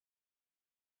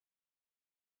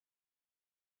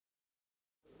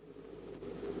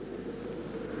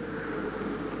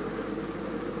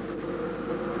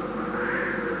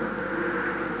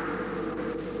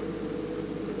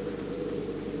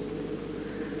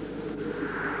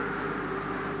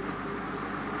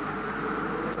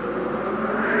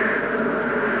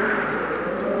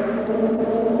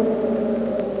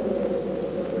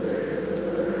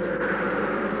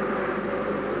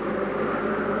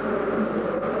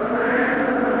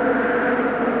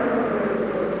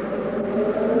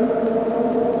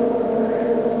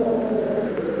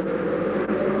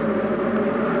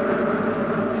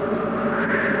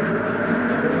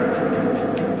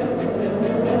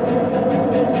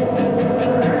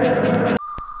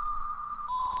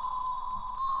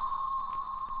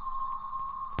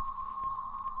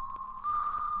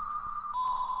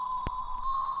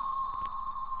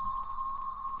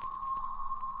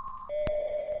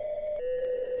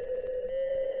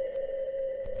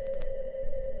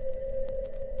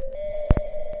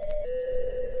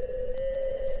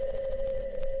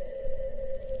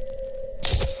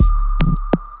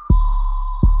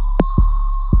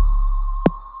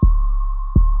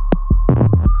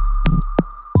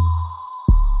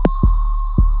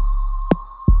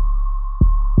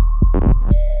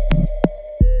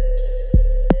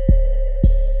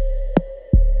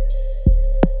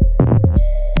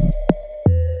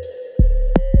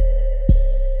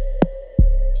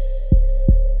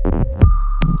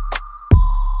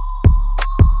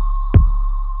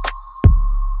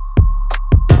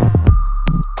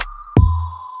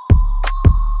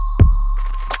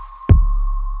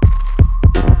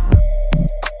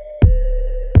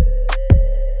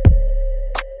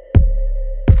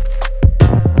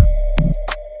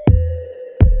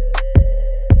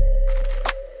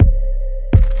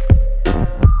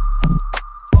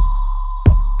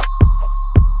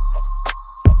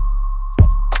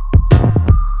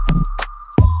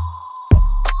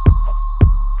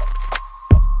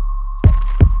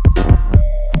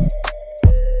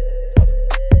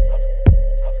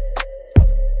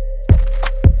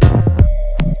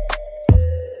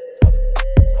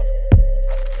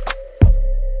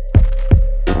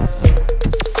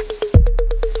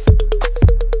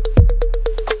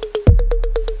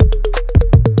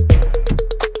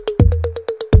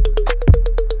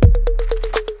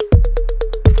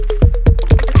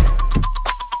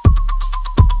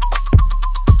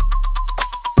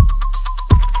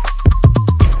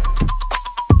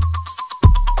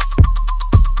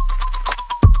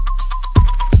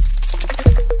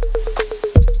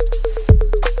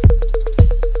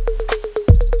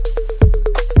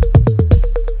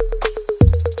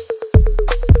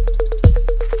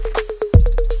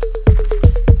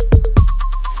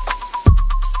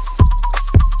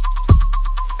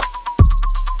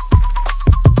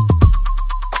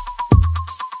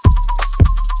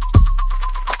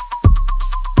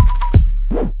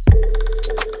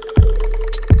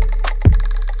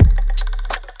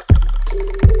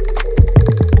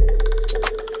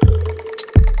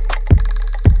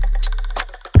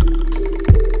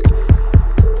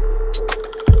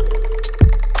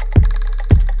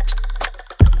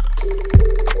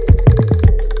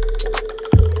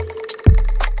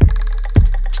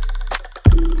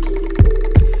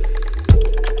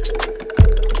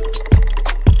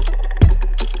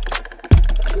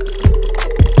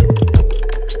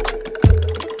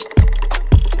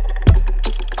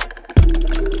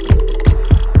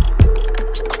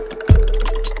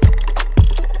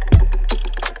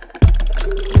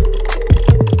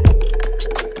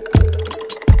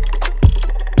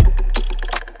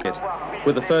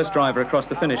with the first driver across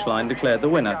the finish line declared the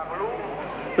winner.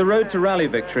 The road to rally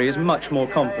victory is much more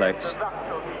complex.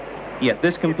 Yet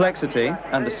this complexity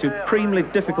and the supremely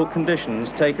difficult conditions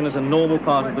taken as a normal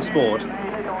part of the sport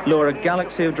lure a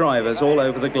galaxy of drivers all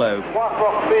over the globe.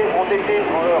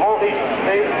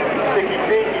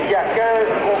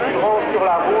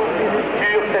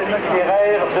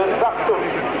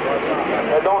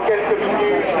 Dans quelques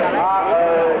minutes, à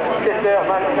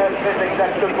 17h29 très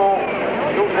exactement,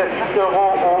 nous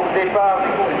assisterons au départ du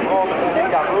Col du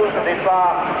Monte-Carlo. Ce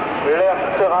départ leur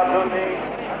sera donné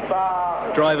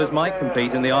par... Drivers might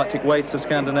compete in the Arctic wastes of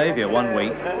Scandinavia one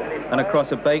week and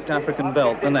across a baked African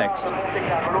belt the next.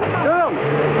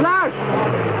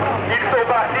 Ils sont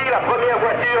partis, la première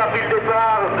voiture a pris le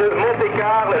départ de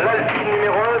Monte-Carlo, l'Alpine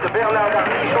numéro 1 de Berlinettes,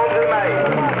 champ de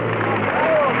maille.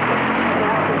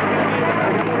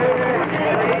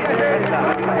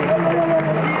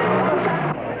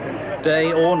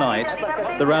 Day or night,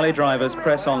 the rally drivers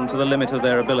press on to the limit of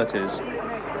their abilities,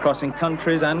 crossing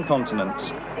countries and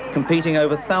continents, competing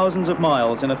over thousands of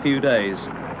miles in a few days.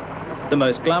 The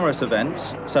most glamorous events,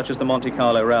 such as the Monte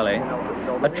Carlo Rally,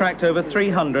 attract over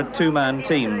 300 two-man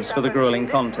teams for the grueling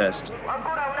contest,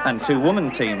 and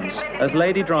two-woman teams, as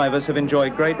lady drivers have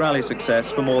enjoyed great rally success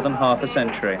for more than half a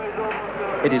century.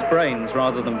 It is brains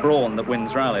rather than brawn that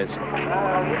wins rallies.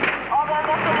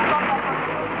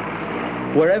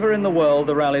 Wherever in the world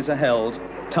the rallies are held,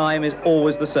 time is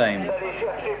always the same,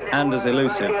 and as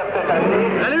elusive.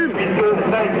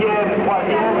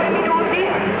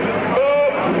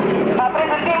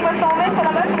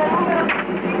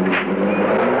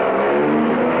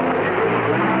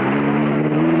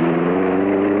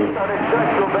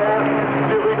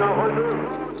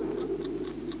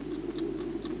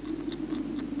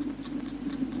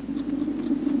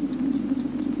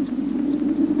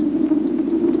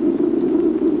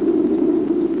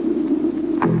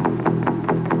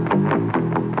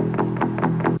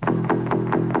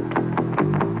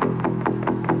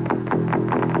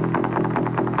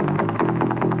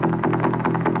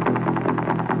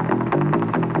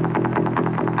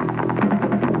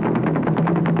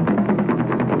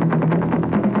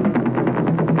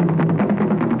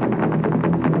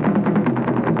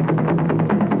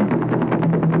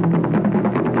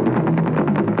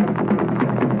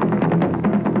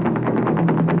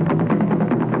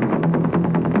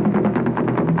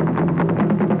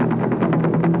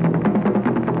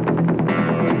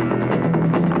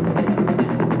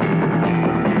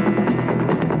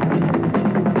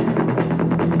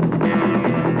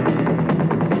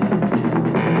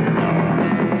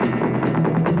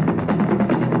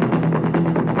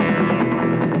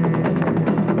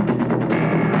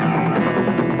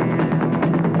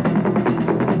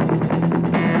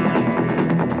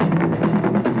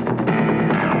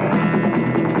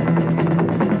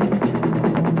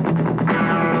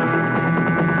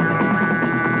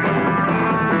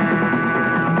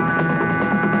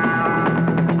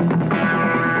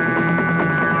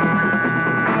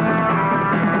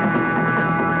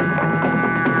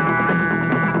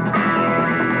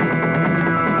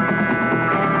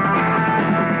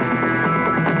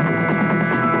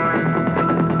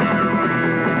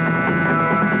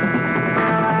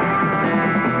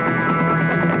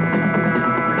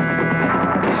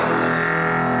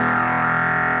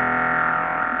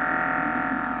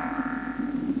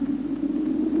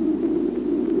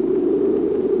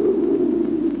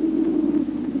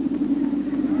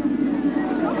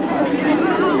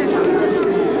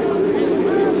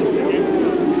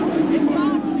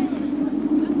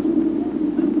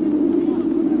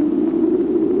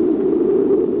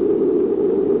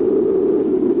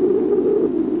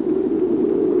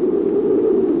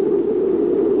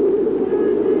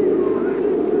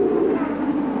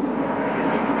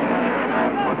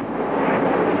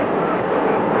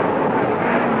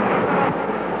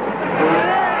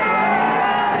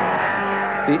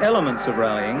 The elements of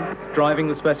rallying, driving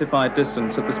the specified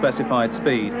distance at the specified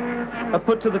speed, are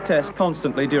put to the test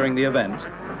constantly during the event.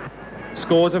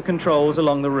 Scores of controls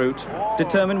along the route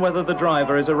determine whether the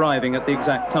driver is arriving at the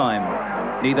exact time,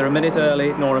 neither a minute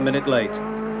early nor a minute late.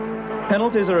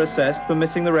 Penalties are assessed for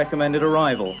missing the recommended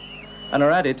arrival and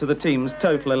are added to the team's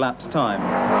total elapsed time.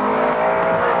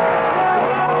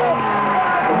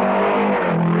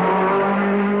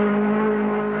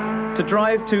 To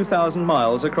drive 2,000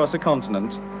 miles across a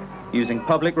continent, using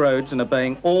public roads and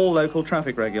obeying all local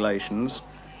traffic regulations,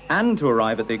 and to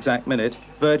arrive at the exact minute,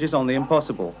 verges on the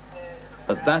impossible.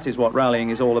 But that is what rallying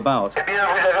is all about. Eh bien,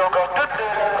 vous avez encore toute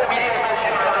l'après-midi,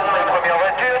 les premières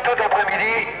voitures, tout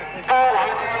l'après-midi, pour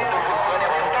venir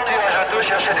au tirage auto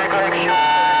chercher des collections.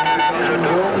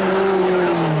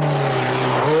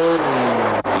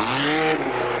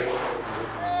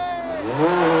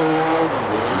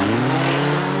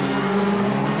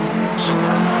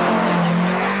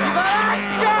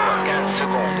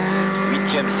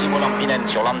 10e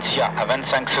sur Lancia à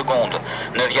 25 secondes.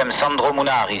 9e Sandro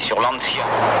Munari sur Lancia.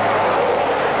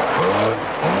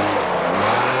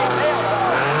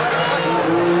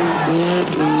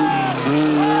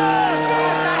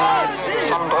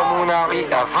 Sandro Munari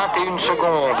à 21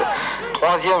 secondes.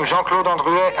 3e Jean-Claude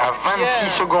Andruet à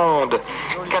 26 secondes.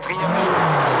 4e...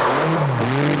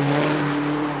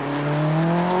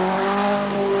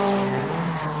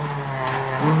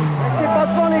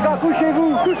 Les gars,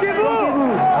 couchez-vous,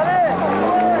 couchez-vous. Allez,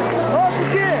 oh,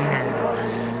 couchez.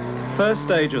 First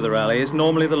stage of the rally is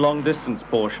normally the long distance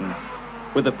portion,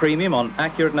 with a premium on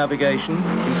accurate navigation,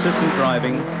 consistent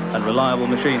driving and reliable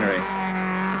machinery.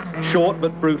 Short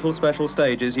but brutal special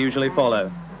stages usually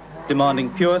follow, demanding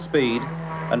pure speed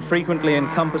and frequently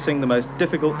encompassing the most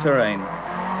difficult terrain.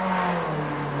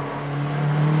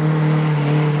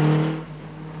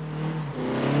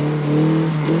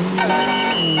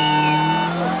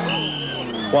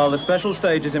 While the special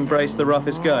stages embrace the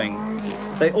roughest going,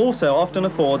 they also often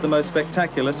afford the most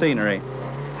spectacular scenery.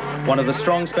 One of the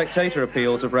strong spectator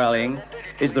appeals of rallying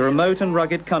is the remote and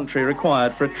rugged country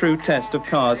required for a true test of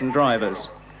cars and drivers.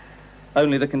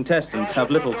 Only the contestants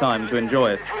have little time to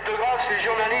enjoy it. Photographe et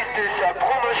journaliste et sa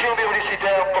promotion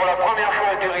publicitaire pour la première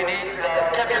fois à Turini,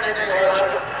 la Championnat du Monde,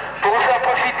 pour vous faire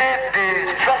profiter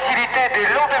des facilités des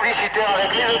longs publicitaires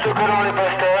avec les autocollants, les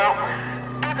posters.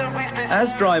 As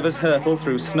drivers hurtle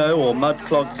through snow or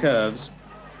mud-clogged curves,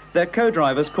 their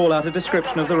co-drivers call out a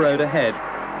description of the road ahead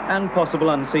and possible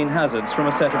unseen hazards from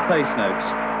a set of pace notes.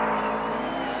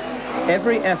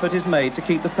 Every effort is made to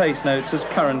keep the pace notes as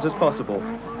current as possible,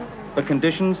 but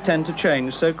conditions tend to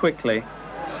change so quickly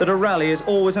that a rally is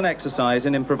always an exercise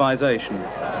in improvisation.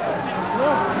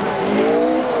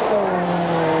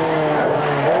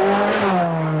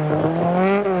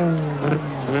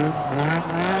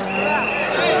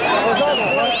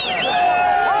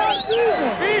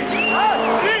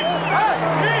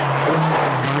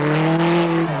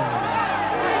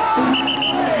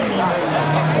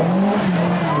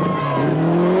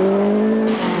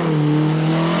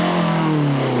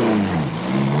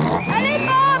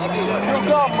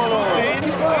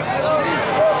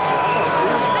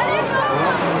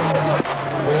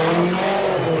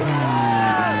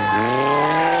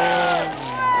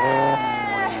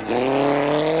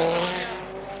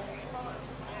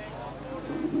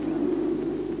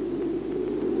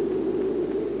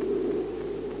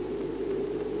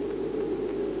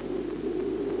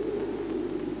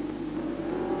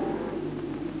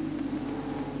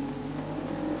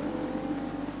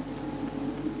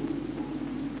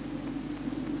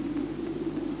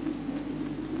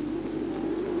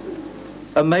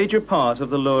 A major part of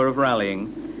the lure of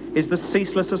rallying is the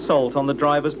ceaseless assault on the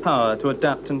driver's power to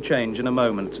adapt and change in a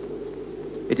moment.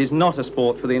 It is not a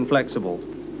sport for the inflexible,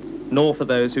 nor for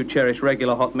those who cherish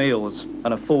regular hot meals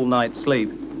and a full night's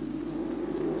sleep.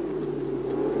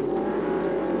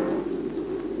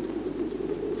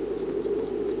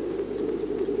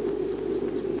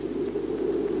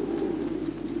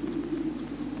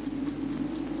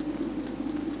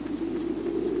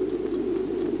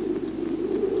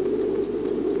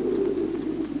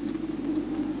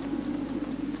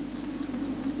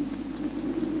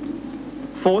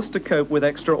 Forced to cope with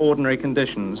extraordinary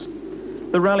conditions,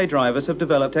 the rally drivers have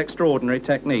developed extraordinary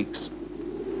techniques.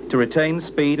 To retain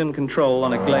speed and control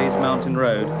on a glazed mountain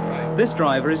road, this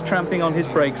driver is tramping on his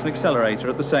brakes and accelerator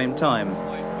at the same time,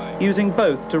 using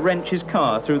both to wrench his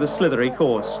car through the slithery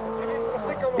course.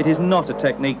 It is not a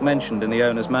technique mentioned in the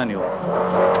owner's manual.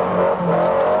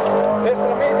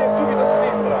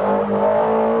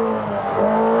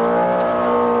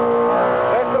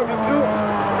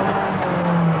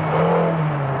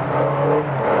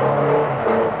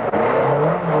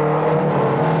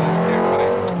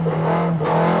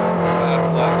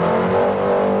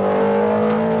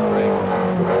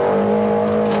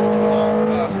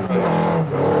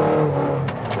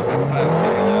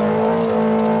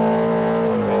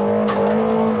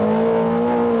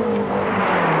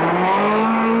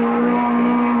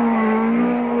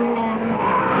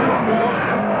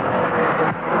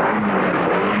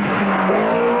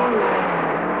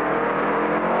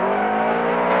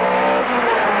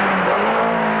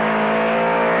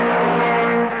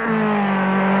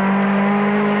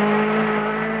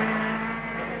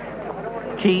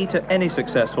 Key to any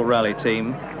successful rally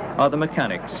team are the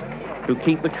mechanics, who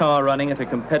keep the car running at a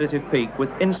competitive peak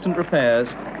with instant repairs,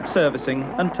 servicing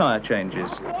and tyre changes.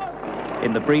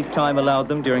 In the brief time allowed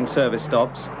them during service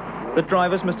stops, the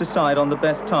drivers must decide on the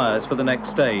best tyres for the next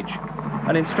stage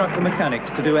and instruct the mechanics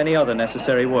to do any other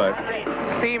necessary work.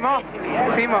 Simo,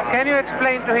 can you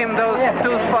explain to him those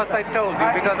two spots I told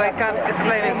you? Because I can't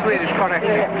explain in Swedish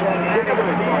correctly.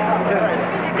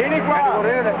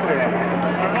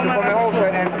 Kommer ihåg så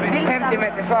den 50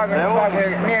 meter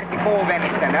slaghög ner till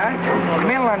K-vänstern där.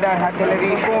 Mellan där har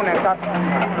televisionen satt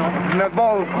med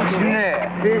boll snö.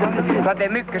 Så att det är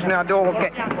mycket snö, då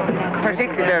åker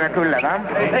försiktigt över kullen, va?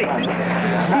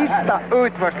 Sista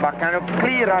utförsbacken, då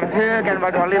clearar högen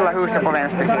vad du har lilla huset på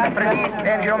vänster sida. Precis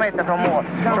 1 kilometer från mål.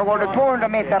 Så går du 200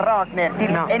 meter rakt ner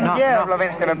till en jävla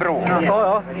vänster över bro.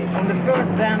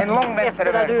 En lång vänster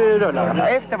över.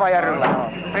 Efter vad jag rullar.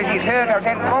 Precis höger och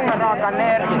sen många raka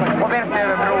ner och vänster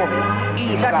över bro.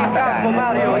 Isgatan där.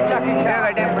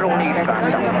 Över den bron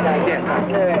Isgatan. Yes.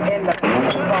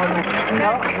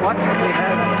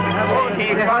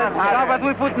 No, but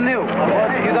we put new.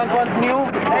 You don't want new?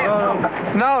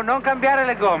 No, non cambiare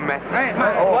le gomme.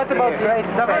 What about brake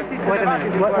pads? Wait a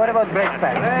minute. What about brake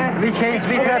pads? We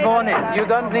have on it. You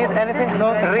don't need anything?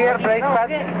 No rear brake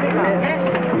pads?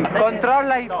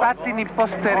 Controlla i pattini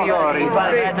posteriori.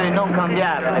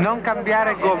 Non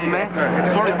cambiare gomme.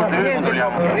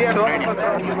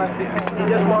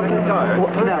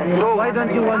 Why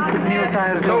don't you want new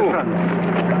tires in front?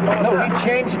 No, we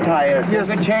changed tires. Yes.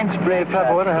 We changed brake pads.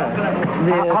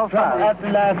 How far? At the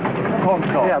last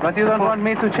control. Yeah, but you don't want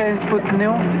me to change, put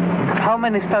new? How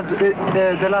many studs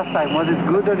the last time? Was it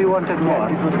good or you wanted more?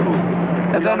 It was good.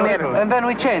 And then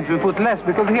we changed, we put less,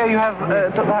 because here you have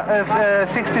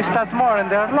 60 studs more and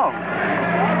they're long.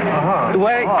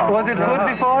 Wait, was it good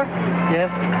before? Yes.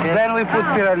 Then we put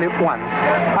Pirelli 1.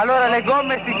 Allora le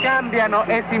gomme si cambiano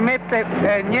e si mette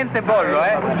niente bollo,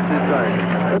 eh?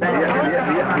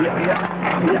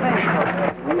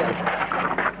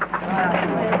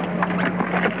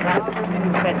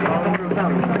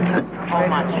 How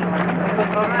much?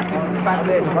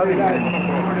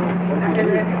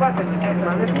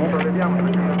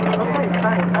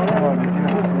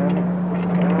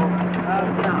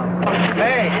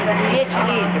 Hey,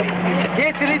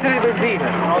 10 litri di benzina.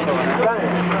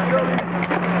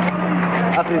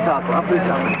 Apri il tappo.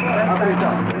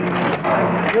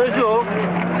 Giù.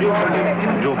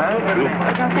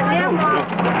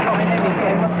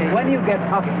 When you get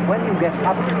up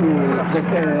to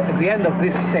the end of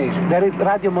this stage, there is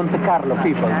Rallye de Monte-Carlo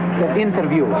people that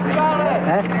interview,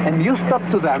 and you stop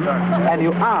to them and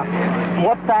you ask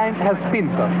what time has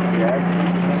Pinto.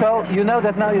 So you know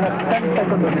that now you have 10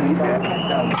 seconds of lead.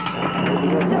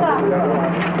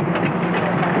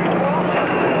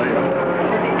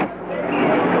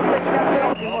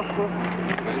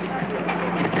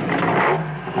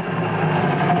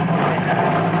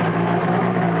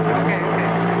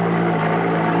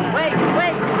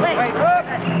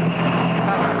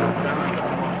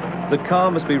 The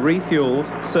car must be refueled,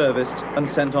 serviced and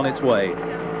sent on its way,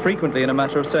 frequently in a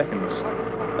matter of seconds.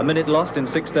 A minute lost in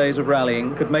 6 days of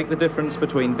rallying could make the difference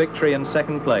between victory and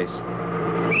second place.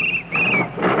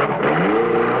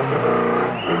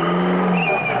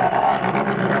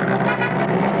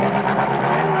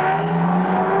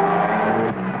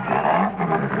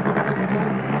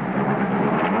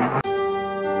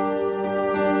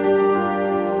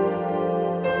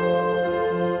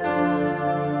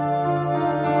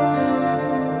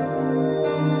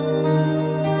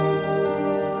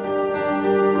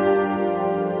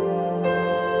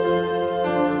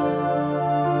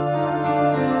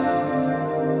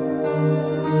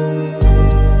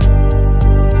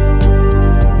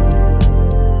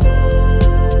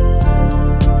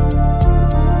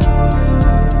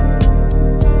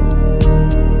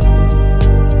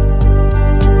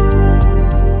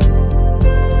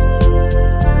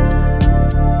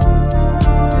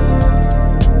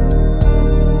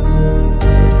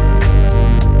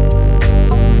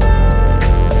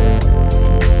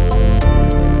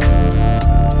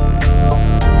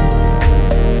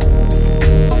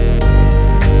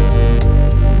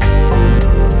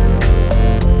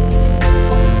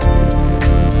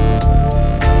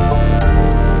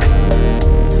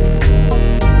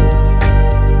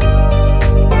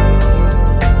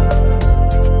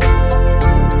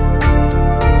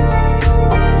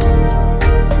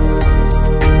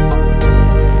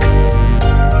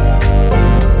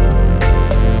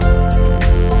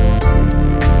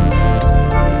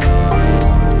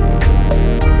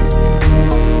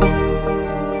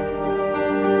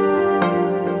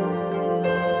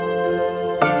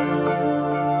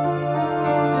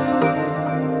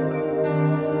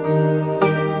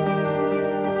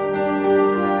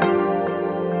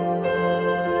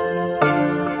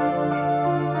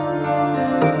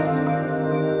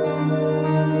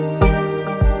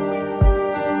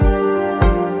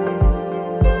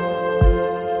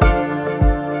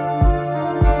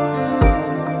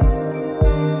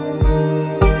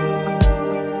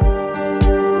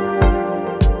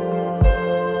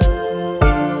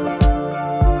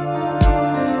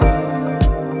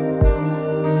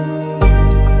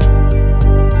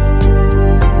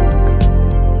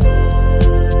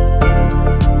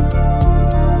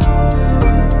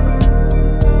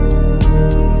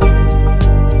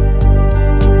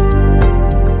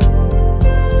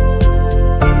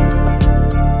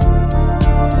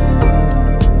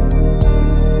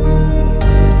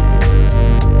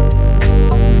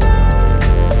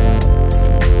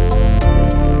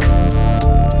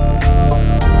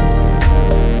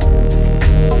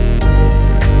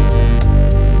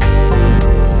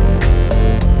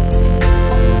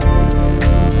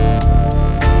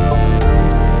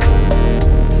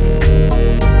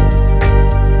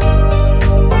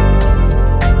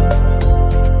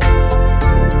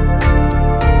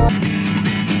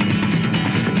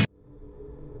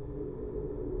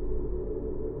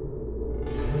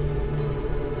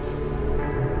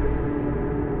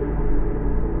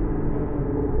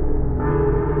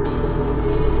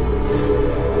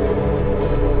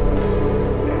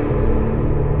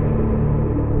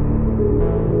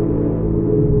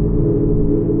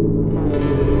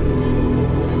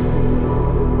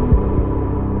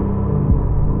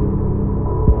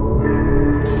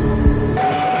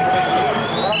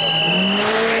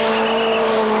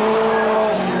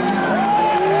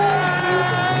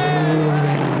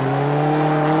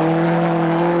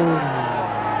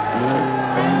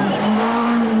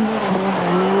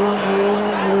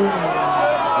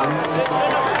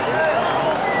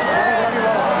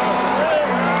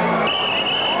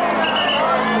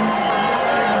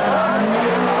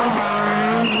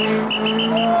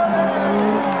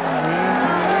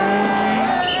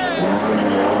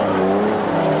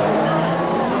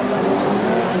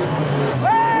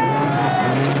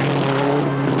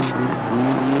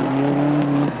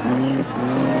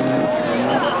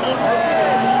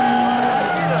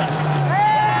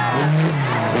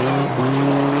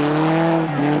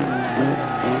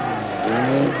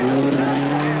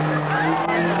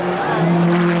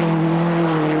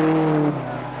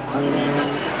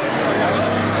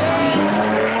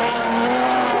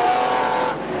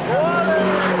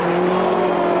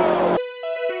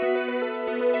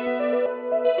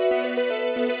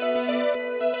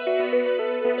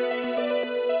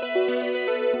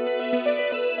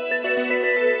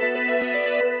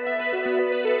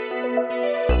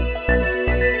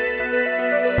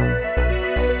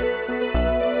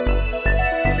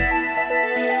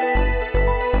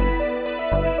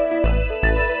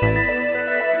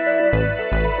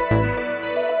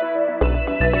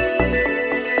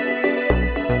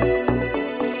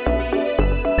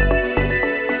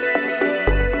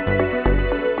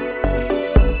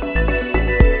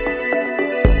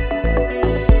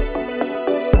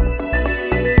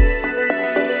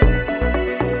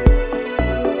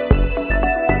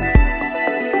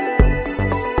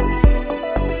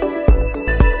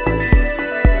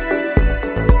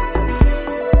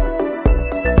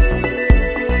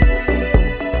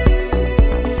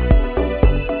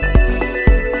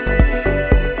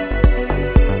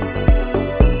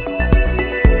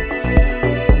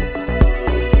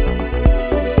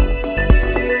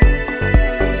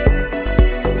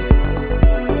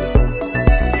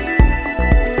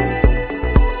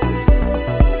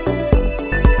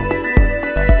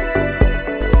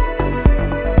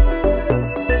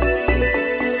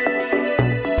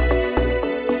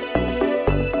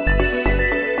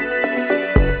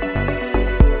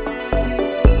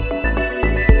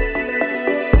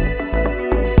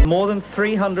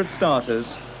 300 starters,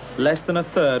 less than a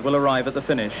third will arrive at the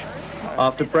finish,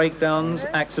 after breakdowns,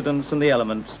 accidents and the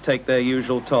elements take their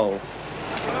usual toll.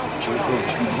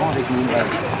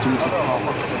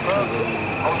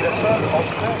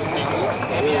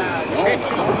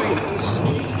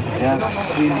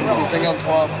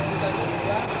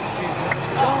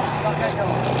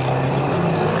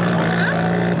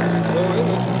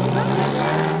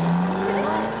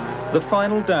 The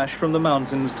final dash from the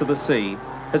mountains to the sea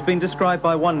has been described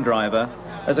by one driver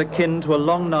as akin to a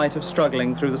long night of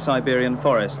struggling through the Siberian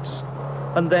forests,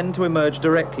 and then to emerge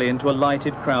directly into a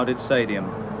lighted, crowded stadium.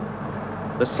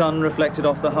 The sun reflected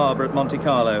off the harbour at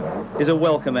Monte-Carlo is a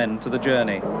welcome end to the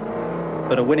journey,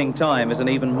 but a winning time is an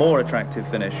even more attractive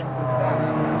finish.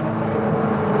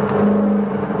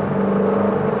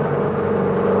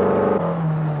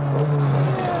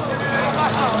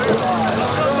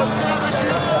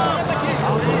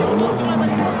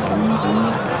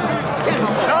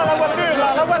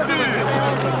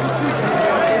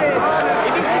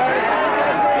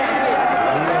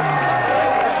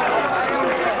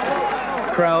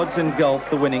 Crowds engulf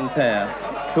the winning pair,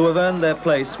 who have earned their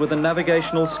place with the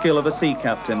navigational skill of a sea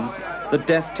captain, the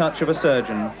deft touch of a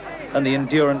surgeon, and the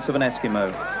endurance of an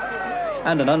Eskimo.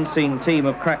 And an unseen team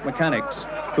of crack mechanics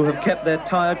who have kept their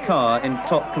tired car in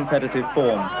top competitive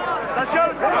form.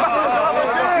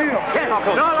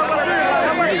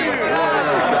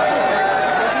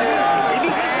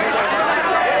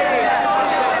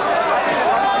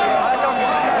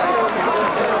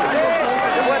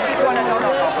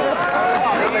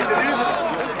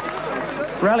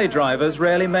 Rally drivers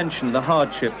rarely mention the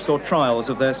hardships or trials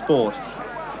of their sport.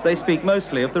 They speak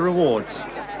mostly of the rewards.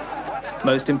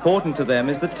 Most important to them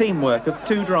is the teamwork of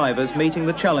two drivers meeting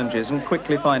the challenges and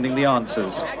quickly finding the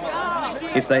answers.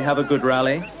 If they have a good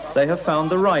rally, they have found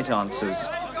the right answers.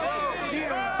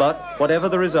 But whatever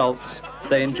the results,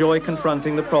 they enjoy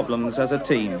confronting the problems as a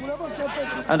team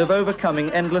and of overcoming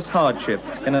endless hardship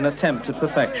in an attempt at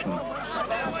perfection.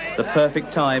 The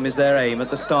perfect time is their aim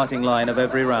at the starting line of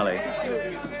every rally.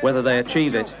 Whether they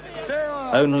achieve it,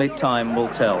 only time will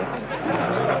tell.